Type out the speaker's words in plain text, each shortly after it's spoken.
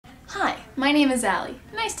my name is Allie.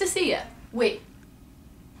 Nice to see ya. Wait,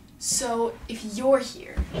 so if you're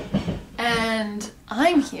here and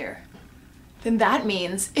I'm here, then that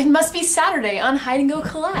means it must be Saturday on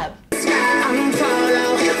HideandGoCollab. I'm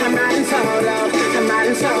solo, I'm riding solo, I'm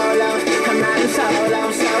riding solo, I'm riding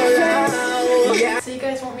solo, solo. Yeah. So you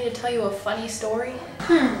guys want me to tell you a funny story?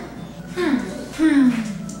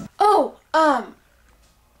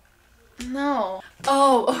 No.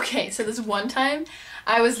 Oh, okay, so this one time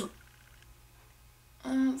I was...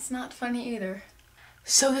 it's not funny either.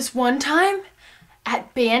 So this one time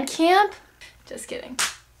at band camp... Just kidding.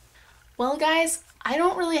 Well, guys, I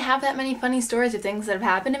don't really have that many funny stories of things that have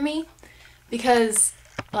happened to me because,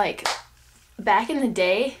 like, back in the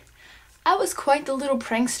day, I was quite the little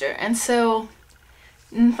prankster, and so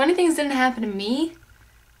funny things didn't happen to me.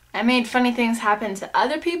 I made funny things happen to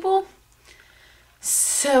other people.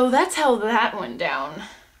 So that's how that went down.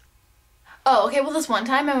 Oh, okay, well this one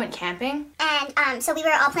time I went camping. And so we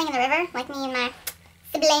were all playing in the river, like me and my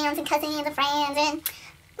siblings and cousins and friends, and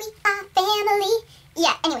we are family.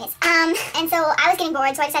 Yeah, anyways, and so I was getting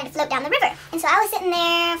bored, so I decided to float down the river. And so I was sitting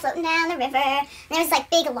there, floating down the river, and there was this, like,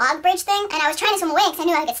 big log bridge thing, and I was trying to swim away because I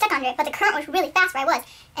knew I would get stuck under it, but the current was really fast where I was.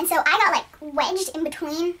 And so I got, like, wedged in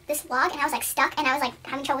between this log, and I was, like, stuck, and I was, like,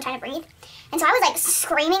 having trouble trying to breathe. And so I was, like,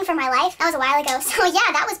 screaming for my life. That was a while ago, so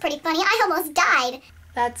yeah, that was pretty funny. I almost died.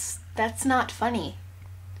 That's not funny.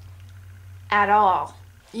 At all.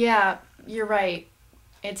 Yeah, you're right.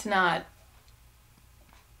 It's not.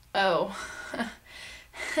 Oh.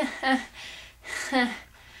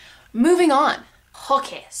 Moving on.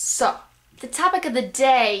 Okay, so the topic of the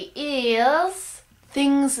day is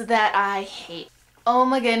things that I hate. Oh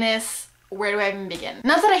my goodness, where do I even begin?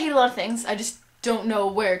 Not that I hate a lot of things, I just don't know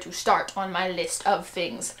where to start on my list of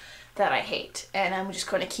things that I hate. And I'm just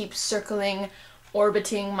going to keep circling,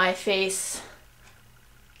 orbiting my face.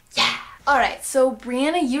 Yeah. Alright, so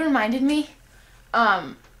Brianna, you reminded me,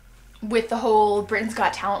 with the whole Britain's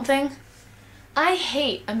Got Talent thing. I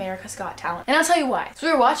hate America's Got Talent, and I'll tell you why. So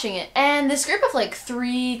we were watching it, and this group of like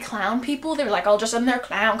 3 clown people, they were like all dressed in their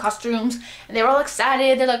clown costumes, and they were all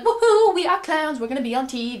excited. They're like, woohoo, we are clowns, we're gonna be on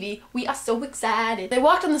TV, we are so excited. They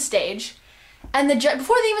walked on the stage, and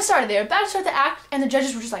before they even started, they were about to start the act, and the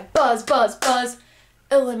judges were just like, buzz, buzz, buzz,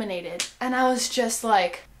 eliminated. And I was just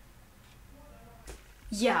like,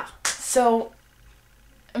 yeah, so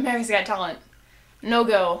America's Got Talent. No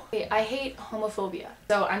go. I hate homophobia.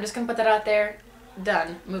 So I'm just gonna put that out there.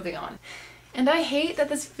 Done. Moving on. And I hate that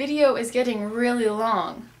this video is getting really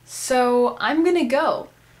long. So I'm gonna go.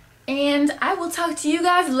 And I will talk to you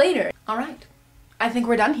guys later. Alright. I think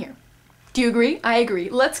we're done here. Do you agree? I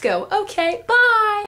agree. Let's go. Okay, bye!